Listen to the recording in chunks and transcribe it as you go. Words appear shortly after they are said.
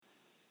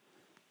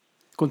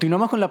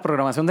Continuamos con la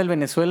programación del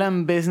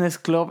Venezuelan Business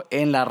Club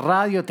en la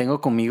radio.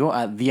 Tengo conmigo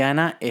a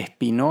Diana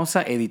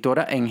Espinosa,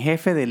 editora en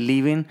jefe de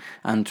Living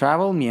and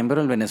Travel, miembro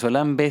del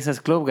Venezuelan Business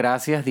Club.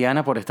 Gracias,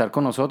 Diana, por estar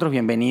con nosotros.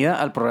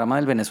 Bienvenida al programa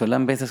del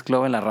Venezuelan Business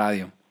Club en la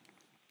radio.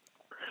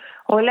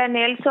 Hola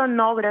Nelson,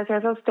 no,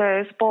 gracias a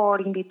ustedes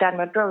por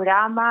invitarme al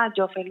programa.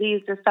 Yo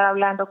feliz de estar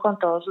hablando con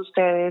todos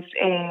ustedes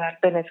en el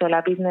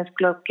Venezuela Business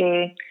Club,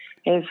 que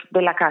es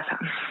de la casa.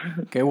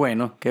 Qué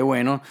bueno, qué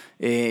bueno.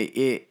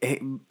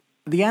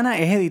 Diana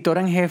es editora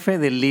en jefe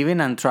de Living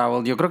and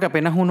Travel. Yo creo que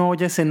apenas uno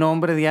oye ese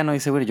nombre, Diana,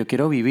 dice, bueno, yo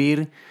quiero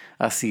vivir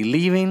así,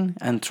 Living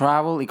and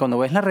Travel. Y cuando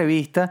ves la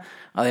revista,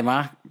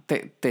 además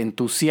te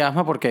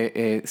entusiasma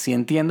porque si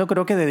entiendo,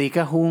 creo que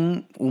dedicas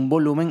un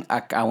volumen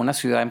a una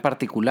ciudad en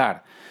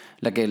particular.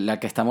 La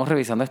que estamos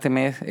revisando este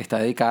mes está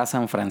dedicada a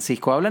San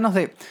Francisco. Háblanos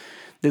de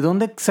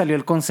dónde salió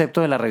el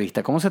concepto de la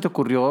revista. ¿Cómo se te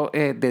ocurrió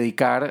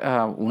dedicar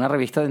a una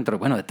revista dentro,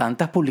 bueno, de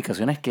tantas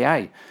publicaciones que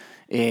hay?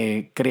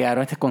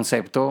 Crearon este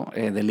concepto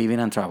de Living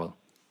and Travel.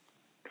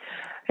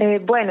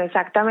 Bueno,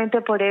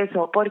 exactamente por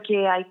eso,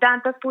 porque hay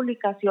tantas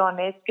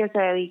publicaciones que se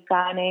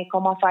dedican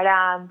como a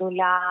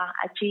farándula,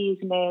 a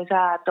chismes,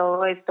 a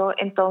todo esto.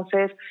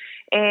 Entonces,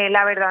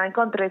 la verdad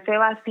encontré ese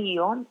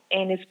vacío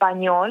en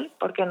español,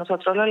 porque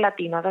nosotros los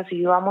latinos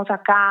así vamos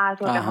acá,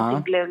 hablamos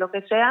inglés, lo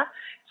que sea,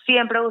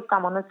 siempre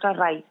buscamos nuestras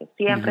raíces,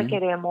 siempre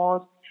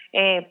queremos,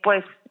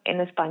 pues, en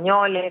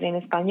español, leer en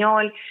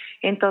español.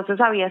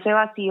 Entonces había ese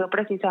vacío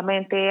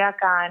precisamente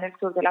acá en el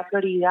sur de la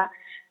Florida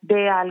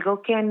de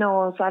algo que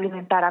nos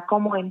alimentara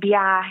como en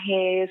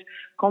viajes,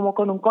 como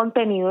con un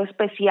contenido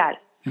especial.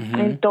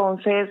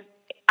 Entonces,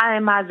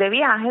 además de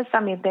viajes,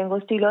 también tengo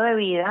estilo de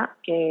vida,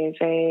 que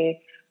es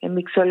en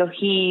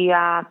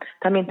mixología.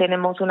 También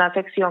tenemos una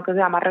sección que se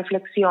llama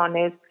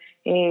Reflexiones,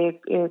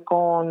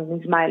 con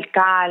Ismael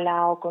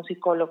Cala o con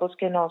psicólogos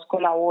que nos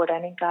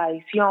colaboran en cada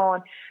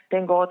edición.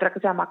 Tengo otra que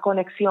se llama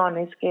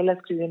Conexiones, que la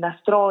escribe un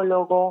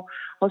astrólogo.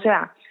 O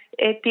sea,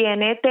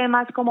 tiene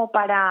temas como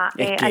para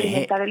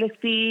alimentar el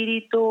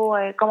espíritu,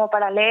 como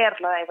para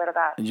leerlo de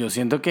verdad. Yo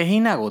siento que es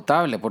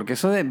inagotable, porque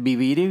eso de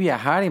vivir y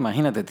viajar,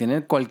 imagínate,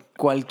 tiene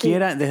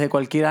cualquiera, desde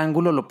cualquier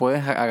ángulo lo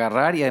puedes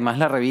agarrar, y además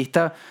la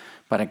revista,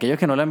 para aquellos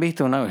que no la han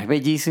visto, es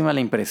bellísima la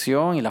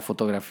impresión y la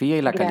fotografía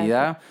y la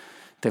calidad.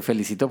 Te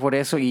felicito por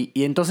eso. Y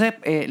entonces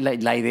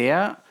la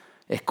idea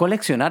es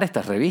coleccionar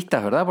estas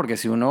revistas, ¿verdad? Porque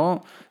si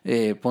uno,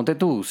 ponte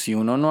tú, si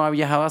uno no ha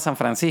viajado a San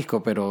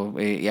Francisco, pero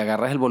y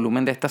agarras el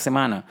volumen de esta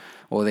semana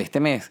o de este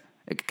mes,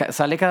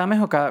 ¿sale cada mes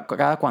o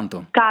cada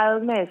cuánto? Cada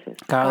 2 meses.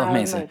 Cada 2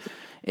 meses.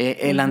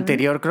 El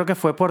anterior creo que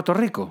fue Puerto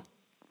Rico.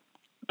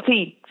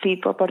 Sí,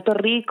 fue Puerto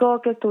Rico,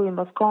 que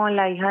estuvimos con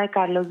la hija de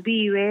Carlos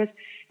Vives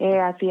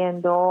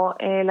haciendo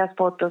las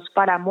fotos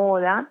para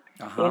moda.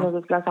 Nos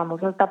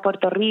desplazamos hasta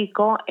Puerto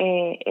Rico.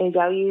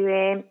 Ella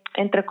vive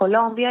entre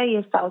Colombia y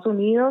Estados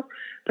Unidos,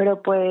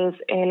 pero pues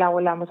la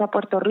volamos a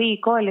Puerto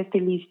Rico. El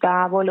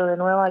estilista voló de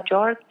Nueva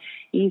York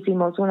y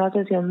hicimos una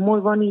sesión muy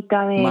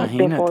bonita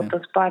de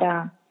fotos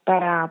para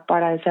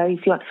esa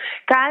edición.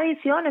 Cada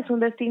edición es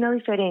un destino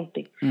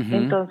diferente.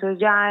 Entonces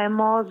ya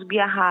hemos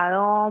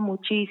viajado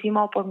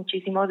muchísimo por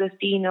muchísimos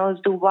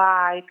destinos.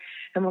 Dubái,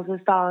 hemos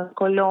estado en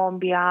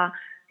Colombia,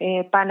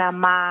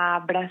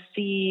 Panamá,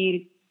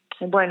 Brasil,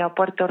 bueno,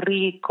 Puerto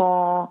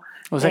Rico,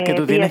 o sea que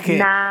tú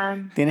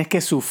Vietnam. tienes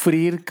que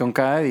sufrir con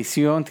cada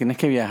edición, tienes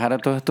que viajar a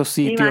todos estos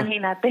sitios.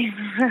 Imagínate.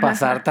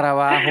 Pasar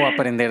trabajo,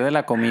 aprender de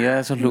la comida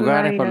de esos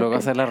lugares para luego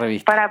hacer la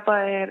revista. Para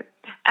poder,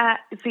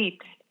 sí.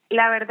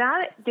 La verdad,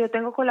 yo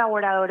tengo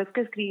colaboradores que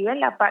escriben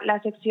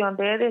la sección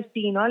de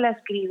destino, la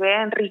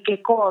escribe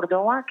Enrique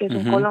Córdoba, que es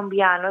un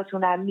colombiano, es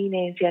una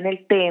eminencia en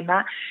el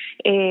tema.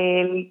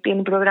 Él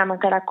tiene un programa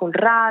en Caracol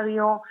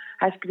Radio,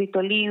 ha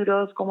escrito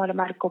libros como el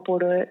Marco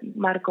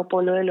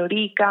Polo de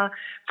Lorica,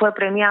 fue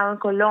premiado en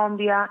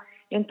Colombia.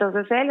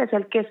 Entonces él es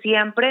el que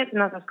siempre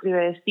nos escribe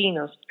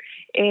destinos.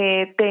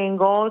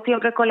 Tengo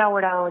siempre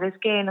colaboradores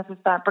que nos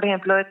están, por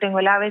ejemplo, tengo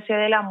el ABC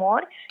del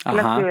Amor, que lo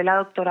escribe la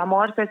doctora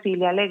Amor,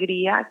 Cecilia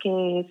Alegría,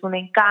 que es un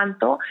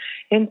encanto.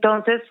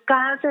 Entonces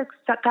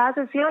cada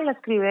sesión la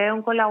escribe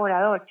un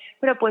colaborador,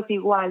 pero pues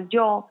igual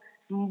yo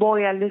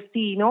voy al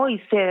destino y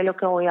sé de lo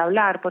que voy a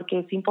hablar, porque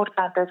es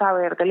importante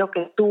saber de lo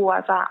que tú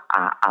vas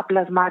a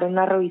plasmar en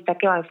una revista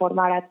que va a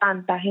informar a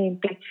tanta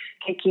gente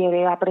que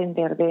quiere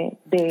aprender de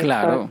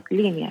estas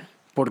líneas.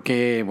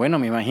 Porque, bueno,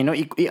 me imagino,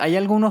 y hay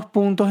algunos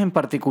puntos en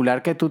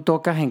particular que tú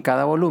tocas en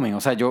cada volumen. O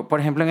sea, yo, por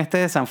ejemplo, en este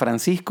de San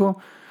Francisco,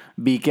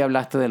 vi que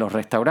hablaste de los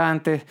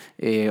restaurantes,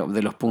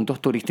 de los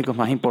puntos turísticos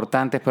más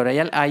importantes, pero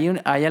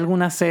 ¿hay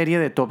alguna serie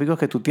de tópicos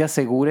que tú te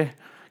asegures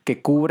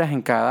que cubras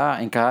en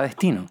cada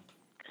destino?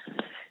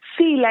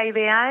 Sí, la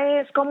idea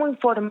es como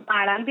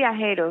informar al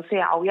viajero. O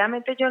sea,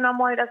 obviamente yo no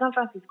voy a ir a San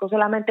Francisco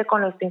solamente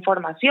con esta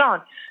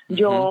información.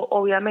 Yo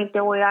obviamente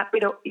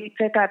pero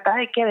se trata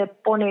de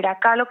poner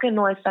acá lo que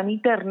no está en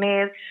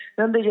internet,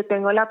 donde yo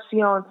tengo la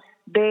opción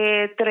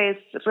de 3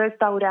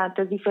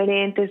 restaurantes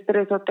diferentes,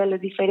 3 hoteles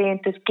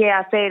diferentes, qué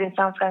hacer en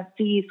San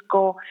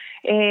Francisco,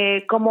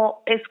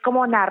 como es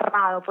como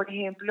narrado. Por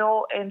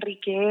ejemplo,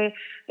 Enrique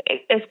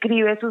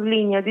escribe sus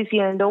líneas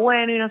diciendo,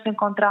 bueno, y nos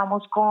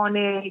encontramos con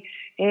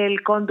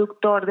el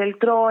conductor del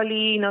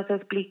trolley, y nos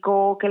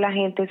explicó que la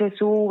gente se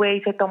sube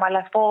y se toma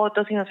las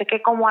fotos y no sé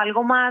qué, como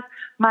algo más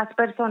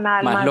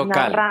personal, Más más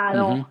local.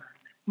 narrado. Ujú.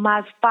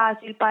 Más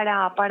fácil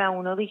para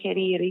uno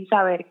digerir y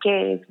saber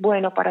qué es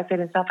bueno para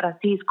hacer en San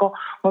Francisco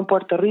o en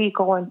Puerto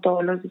Rico o en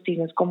todos los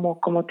destinos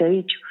como te he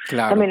dicho.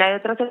 Claro. También hay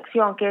otra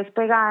sección que es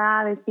pegada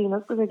a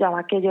destinos que se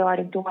llama ¿Qué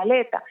llevar en tu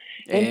maleta?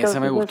 Esa me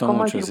Entonces es gustó como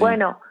mucho, decir, sí.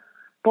 bueno,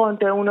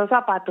 ponte unos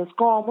zapatos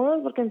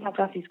cómodos porque en San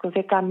Francisco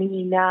se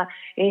camina,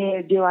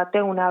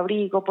 llévate un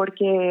abrigo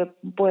porque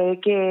puede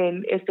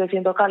que esté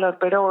haciendo calor,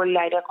 pero el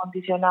aire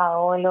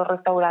acondicionado en los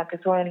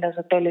restaurantes o en los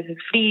hoteles es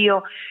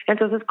frío.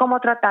 Entonces, como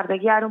tratar de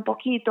guiar un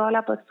poquito a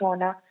la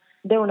persona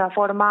de una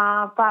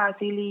forma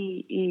fácil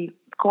y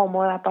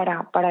cómoda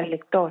para el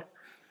lector.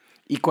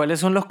 ¿Y cuáles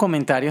son los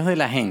comentarios de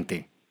la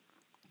gente,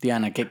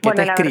 Diana? ¿Qué te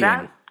Bueno, la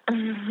verdad,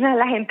 escriben? a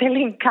la gente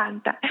le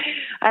encanta,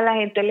 a la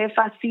gente le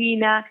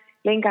fascina,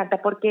 le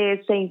encanta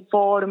porque se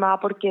informa,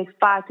 porque es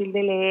fácil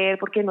de leer,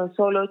 porque no es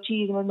solo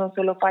chismes, no es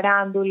solo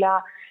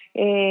farándula.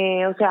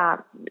 O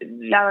sea,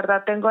 la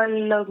verdad tengo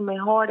los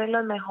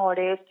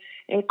mejores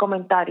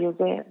comentarios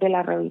de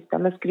la revista.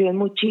 Me escriben Es que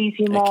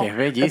muchísimo, es me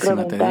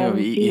bellísima, te digo, preguntan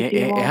y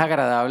es muchísimo.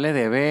 agradable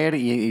de ver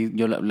y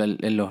yo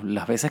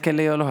las veces que he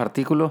leído los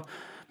artículos,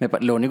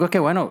 lo único es que,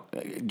 bueno,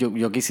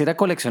 yo quisiera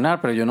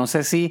coleccionar, pero yo no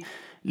sé si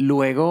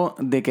luego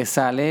de que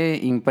sale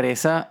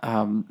impresa,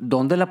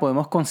 ¿dónde la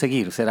podemos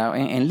conseguir? ¿Será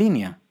en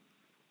línea?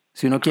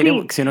 Sí,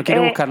 Si uno quiere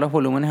buscar los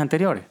volúmenes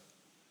anteriores.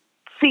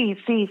 Sí,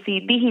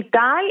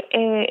 digital,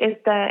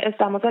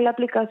 estamos en la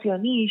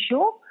aplicación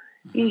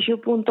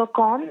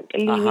issue.com,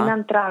 Living Ajá.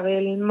 and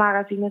Travel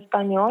Magazine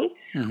Español,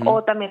 Ujú.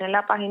 o también en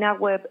la página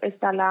web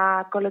está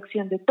la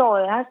colección de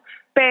todas,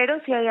 pero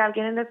si hay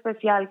alguien en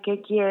especial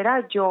que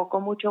quiera, yo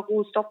con mucho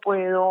gusto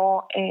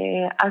puedo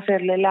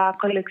hacerle la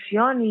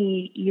colección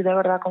y de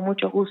verdad con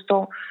mucho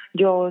gusto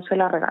yo se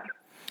la regalo,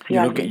 si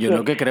alguien Yo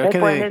lo quiere. que creo es Me que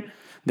pueden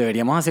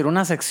deberíamos hacer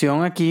una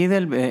sección aquí en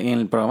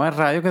el programa de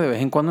radio que de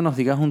vez en cuando nos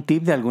digas un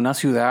tip de alguna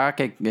ciudad,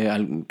 qué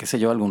sé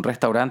yo, algún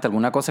restaurante,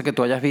 alguna cosa que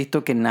tú hayas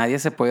visto que nadie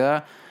se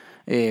pueda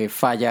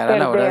fallar a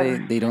la hora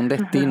perder. de ir a un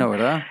destino,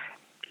 ¿verdad?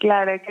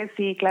 Claro que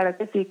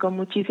sí, con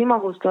muchísimo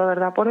gusto, de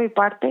verdad, por mi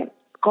parte,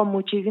 con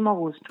muchísimo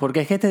gusto. Porque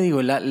es que te digo,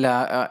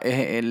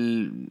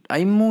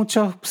 hay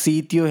muchos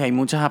sitios y hay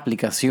muchas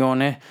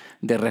aplicaciones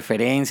de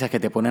referencias que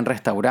te ponen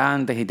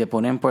restaurantes y te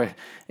ponen pues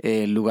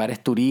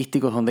lugares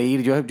turísticos donde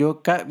ir.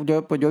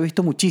 Pues yo he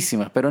visto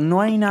muchísimas, pero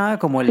no hay nada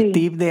como el Sí,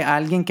 tip de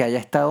alguien que haya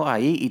estado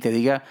ahí y te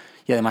diga,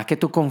 y además que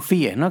tú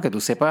confíes, ¿no? Que tú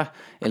sepas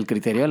el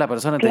criterio de la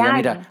persona, te diga, claro,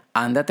 mira,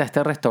 ándate a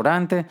este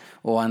restaurante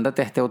o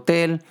ándate a este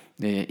hotel,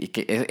 y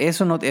que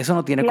eso no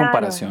tiene claro.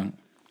 comparación.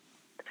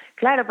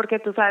 Claro, porque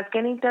tú sabes que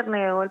en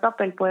internet o el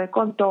papel puede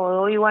con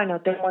todo y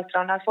bueno, te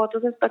muestra unas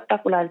fotos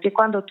espectaculares y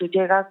cuando tú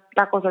llegas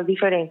la cosa es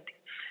diferente.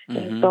 Ujú.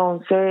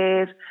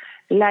 Entonces,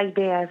 la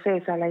idea es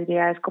esa, la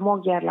idea es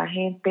como guiar a la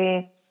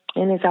gente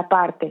en esa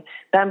parte.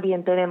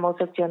 También tenemos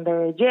sección de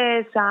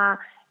belleza,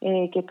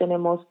 que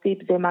tenemos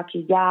tips de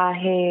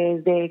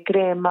maquillajes, de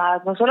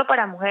cremas, no solo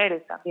para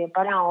mujeres, también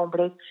para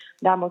hombres.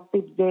 Damos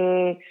tips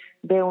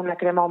de una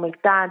crema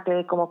humectante,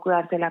 de cómo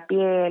cuidarse la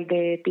piel,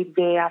 de tips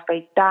de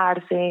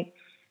afeitarse.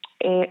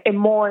 En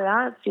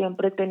moda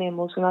siempre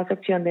tenemos una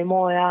sección de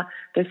moda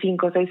de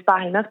 5 o 6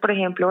 páginas. Por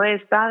ejemplo,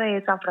 esta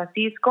de San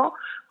Francisco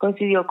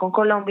coincidió con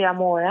Colombia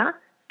Moda,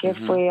 que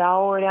Ujú. fue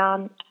ahora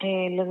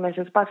en los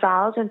meses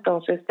pasados.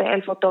 Entonces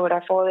el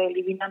fotógrafo de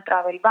Living and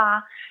Travel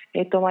va,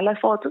 toma las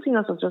fotos y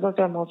nosotros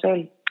hacemos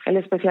el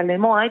especial de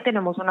moda y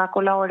tenemos una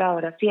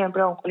colaboradora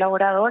siempre, o un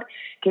colaborador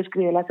que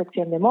escribe la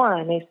sección de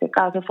moda. En este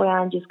caso fue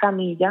Angie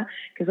Camilla,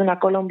 que es una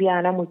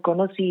colombiana muy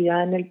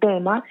conocida en el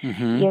tema, y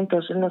Ujú.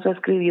 entonces nos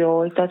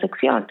escribió esta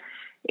sección.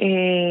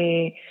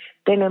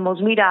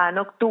 Tenemos Mirada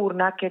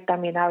Nocturna, que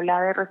también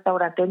habla de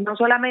restaurantes, no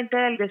solamente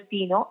del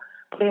destino.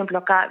 Por ejemplo,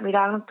 acá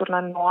Mirada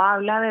Nocturna no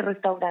habla de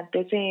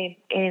restaurantes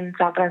en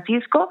San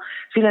Francisco,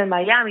 sino en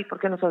Miami,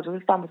 porque nosotros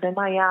estamos en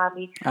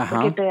Miami,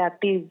 porque Ajá. te da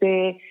tips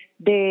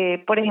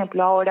por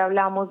ejemplo, ahora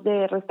hablamos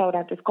de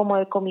restaurantes como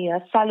de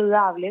comidas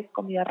saludables,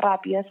 comidas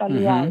rápidas, Ujú,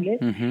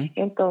 saludables. ujú.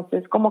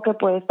 Entonces, como que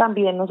puedes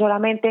también, no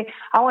solamente,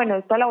 bueno,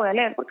 esta la voy a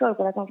leer porque voy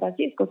para San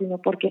Francisco, sino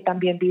porque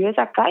también vives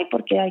acá y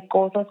porque hay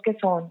cosas que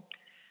son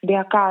de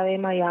acá, de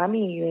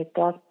Miami y de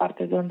todas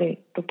partes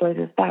donde tú puedes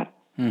estar.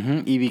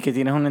 Ujú. Y vi que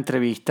tienes una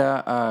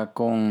entrevista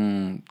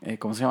con,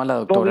 ¿cómo se llama la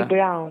Bobby doctora?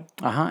 Brown.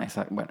 Ajá,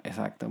 exacto, bueno,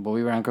 exacto.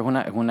 Bobby Brown, que es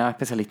una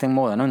especialista en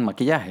moda, ¿no? En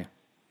maquillaje.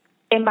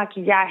 En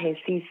maquillaje,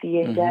 sí,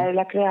 ella Ujú. es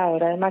la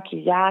creadora de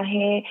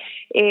maquillaje,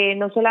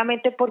 no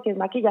solamente porque es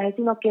maquillaje,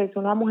 sino que es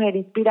una mujer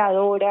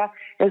inspiradora,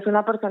 es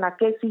una persona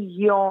que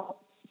siguió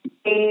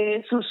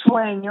su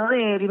sueño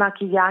del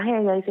maquillaje.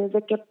 Ella dice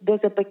desde que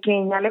desde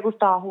pequeña le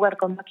gustaba jugar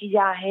con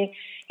maquillaje,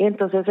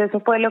 entonces eso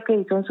fue lo que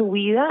hizo en su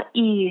vida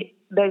y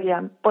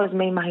pues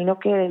me imagino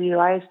que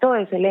debido a esto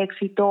es el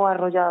éxito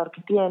arrollador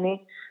que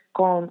tiene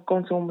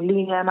con su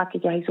línea de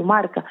maquillaje y su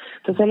marca.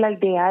 Entonces la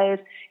idea es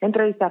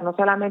entrevistar no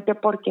solamente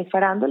porque es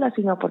farándula,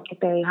 sino porque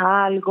te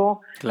deja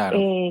algo Claro.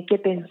 Que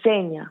te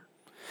enseña.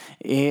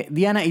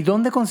 Diana, ¿y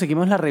dónde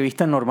conseguimos la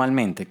revista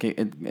normalmente?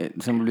 Que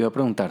se me olvidó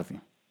preguntarte.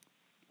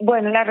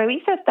 Bueno, la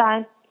revista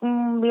está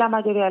en la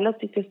mayoría de los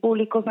sitios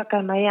públicos acá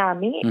en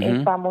Miami.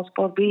 Estamos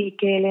por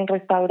Brickell, en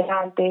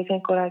restaurantes, en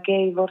Coral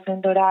Gables,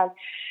 en Doral.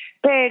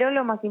 Pero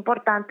lo más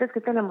importante es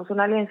que tenemos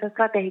una alianza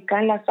estratégica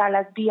en las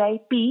salas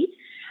VIP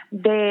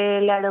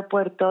del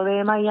aeropuerto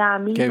de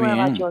Miami, Qué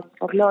Nueva bien. York,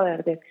 Fort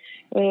Lauderdale,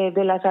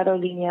 de las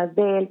aerolíneas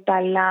Delta,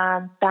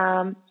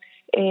 LATAM,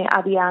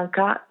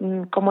 Avianca,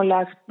 como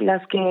las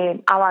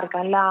que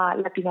abarcan la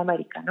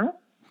Latinoamérica, ¿no?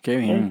 Qué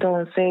bien.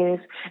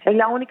 Entonces, es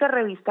la única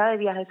revista de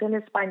viajes en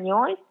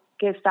español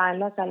que está en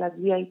las salas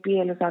VIP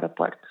de los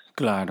aeropuertos.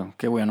 Claro,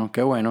 qué bueno,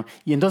 qué bueno.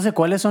 Y entonces,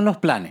 ¿cuáles son los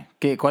planes?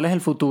 ¿Cuál es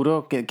el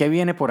futuro? ¿Qué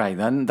viene por ahí?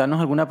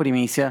 Danos alguna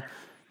primicia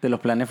de los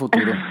planes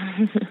futuros.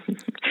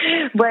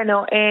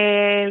 Bueno,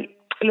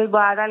 les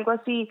voy a dar algo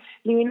así.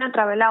 Living and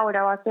Travel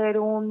ahora va a ser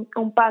un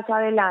paso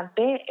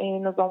adelante.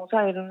 Nos vamos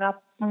a ver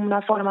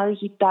una forma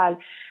digital,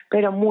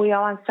 pero muy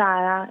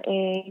avanzada,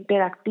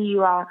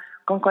 interactiva,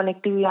 con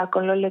conectividad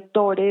con los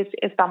lectores.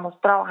 Estamos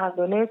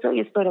trabajando en eso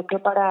y espero que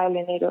para el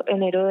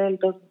enero del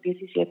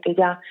 2017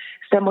 ya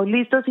estemos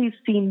listos y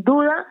sin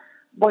duda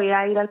voy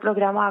a ir al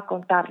programa a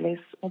contarles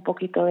un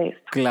poquito de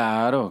esto.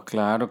 Claro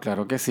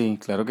que sí,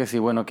 claro que sí.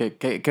 Bueno,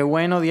 qué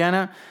bueno,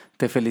 Diana.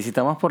 Te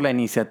felicitamos por la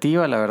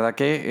iniciativa. La verdad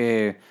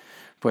que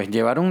pues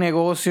llevar un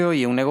negocio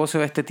y un negocio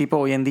de este tipo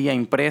hoy en día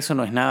impreso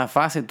no es nada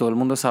fácil. Todo el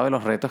mundo sabe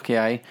los retos que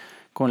hay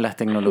con las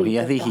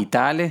tecnologías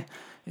digitales.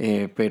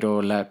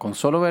 Pero con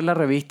solo ver la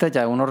revista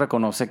ya uno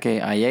reconoce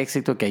que hay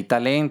éxito, que hay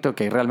talento,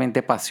 que hay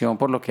realmente pasión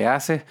por lo que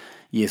haces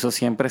y eso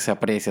siempre se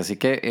aprecia. Así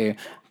que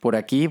por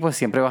aquí pues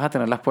siempre vas a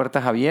tener las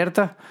puertas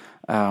abiertas.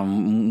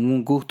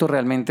 Un gusto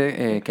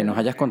realmente que nos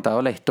hayas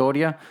contado la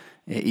historia.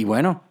 Y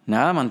bueno,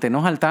 nada,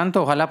 manténnos al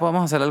tanto. Ojalá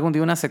podamos hacer algún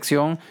día una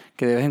sección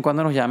que de vez en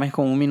cuando nos llames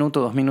con 1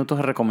 minuto, 2 minutos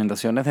de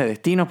recomendaciones de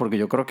destinos, porque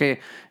yo creo que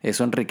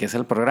eso enriquece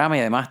el programa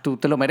y además tú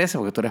te lo mereces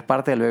porque tú eres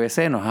parte del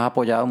BBC, nos has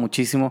apoyado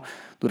muchísimo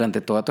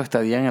durante toda tu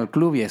estadía en el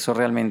club y eso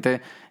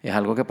realmente es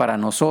algo que para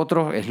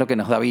nosotros es lo que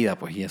nos da vida,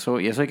 pues, y eso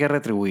hay que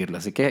retribuirlo.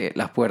 Así que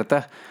las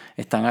puertas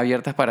están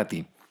abiertas para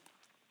ti.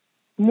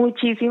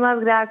 Muchísimas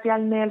gracias,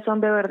 Nelson,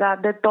 de verdad,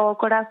 de todo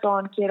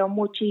corazón. Quiero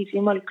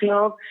muchísimo el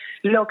club,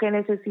 lo que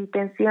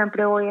necesiten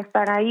siempre voy a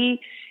estar ahí.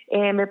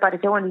 Me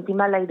parece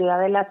buenísima la idea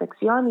de la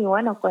sección y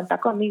bueno, cuenta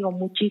conmigo.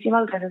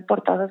 Muchísimas gracias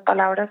por todas las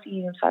palabras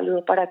y un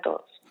saludo para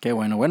todos. Qué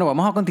bueno. Bueno,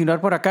 vamos a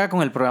continuar por acá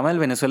con el programa del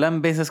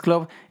Venezuelan Business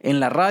Club en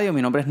la radio.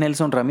 Mi nombre es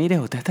Nelson Ramírez.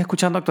 Usted está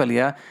escuchando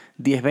Actualidad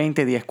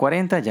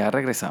 1020-1040. Ya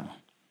regresamos.